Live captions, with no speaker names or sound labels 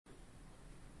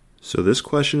So this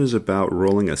question is about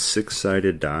rolling a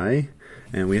six-sided die,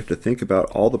 and we have to think about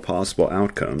all the possible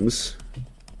outcomes.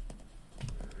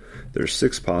 There's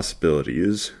six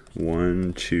possibilities,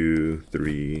 1, 2,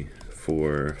 3,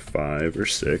 4, 5, or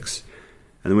 6.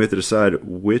 And then we have to decide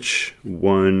which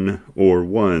one or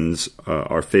ones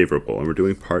are favorable. And we're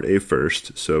doing part A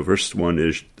first. So first one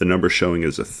is the number showing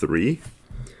is a 3.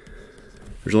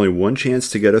 There's only one chance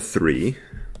to get a 3.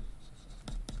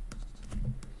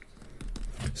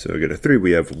 So to get a 3,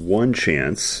 we have one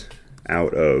chance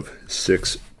out of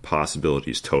 6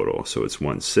 possibilities total. So it's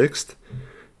 1/6.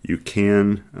 You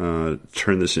can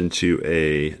turn this into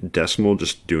a decimal,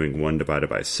 just doing 1 divided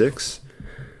by 6.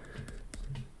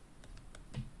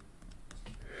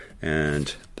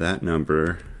 And that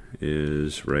number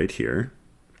is right here.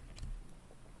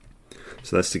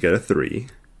 So that's to get a 3.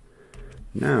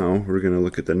 Now we're going to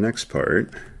look at the next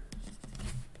part,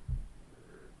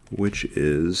 which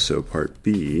is, so part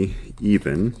B,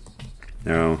 even.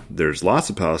 Now there's lots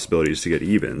of possibilities to get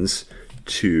evens,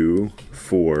 2,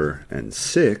 4, and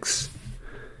 6.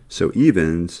 So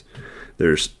evens,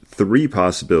 there's 3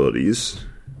 possibilities.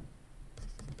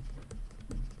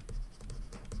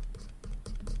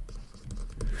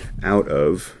 Out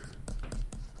of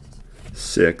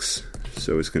 6,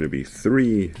 so it's going to be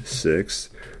 3/6,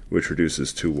 which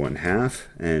reduces to 1/2,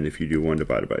 and if you do 1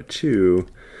 divided by 2,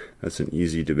 that's an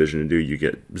easy division to do, you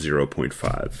get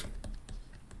 0.5.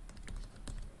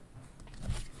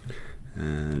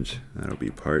 And that'll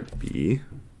be part B.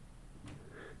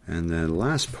 And then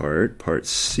last part, part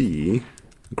C,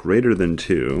 greater than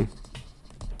 2.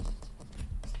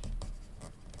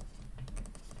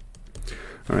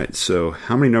 All right, so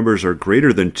how many numbers are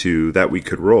greater than 2 that we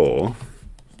could roll?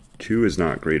 2 is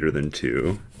not greater than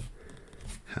 2.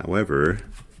 However,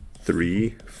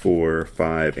 3, 4,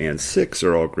 5, and 6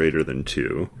 are all greater than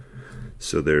 2.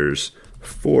 So there's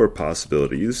 4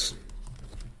 possibilities.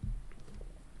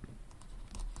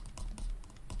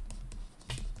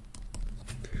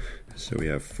 So we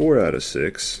have 4 out of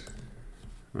 6.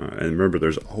 And remember,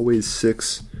 there's always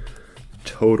 6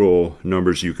 total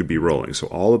numbers you could be rolling. So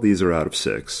all of these are out of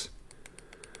 6.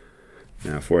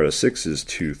 Now 4 out of 6 is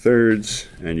 2/3,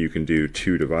 and you can do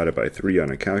 2 divided by 3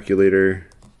 on a calculator.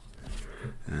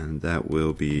 And that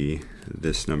will be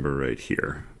this number right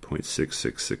here,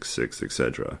 0.6666,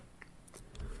 etc.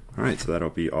 All right, so that'll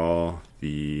be all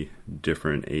the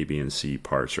different A, B, and C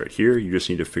parts right here. You just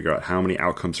need to figure out how many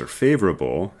outcomes are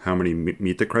favorable, how many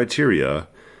meet the criteria,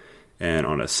 and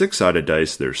on a 6-sided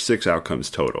dice, there's 6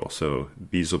 outcomes total. So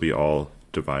these will be all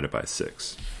divided by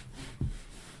 6.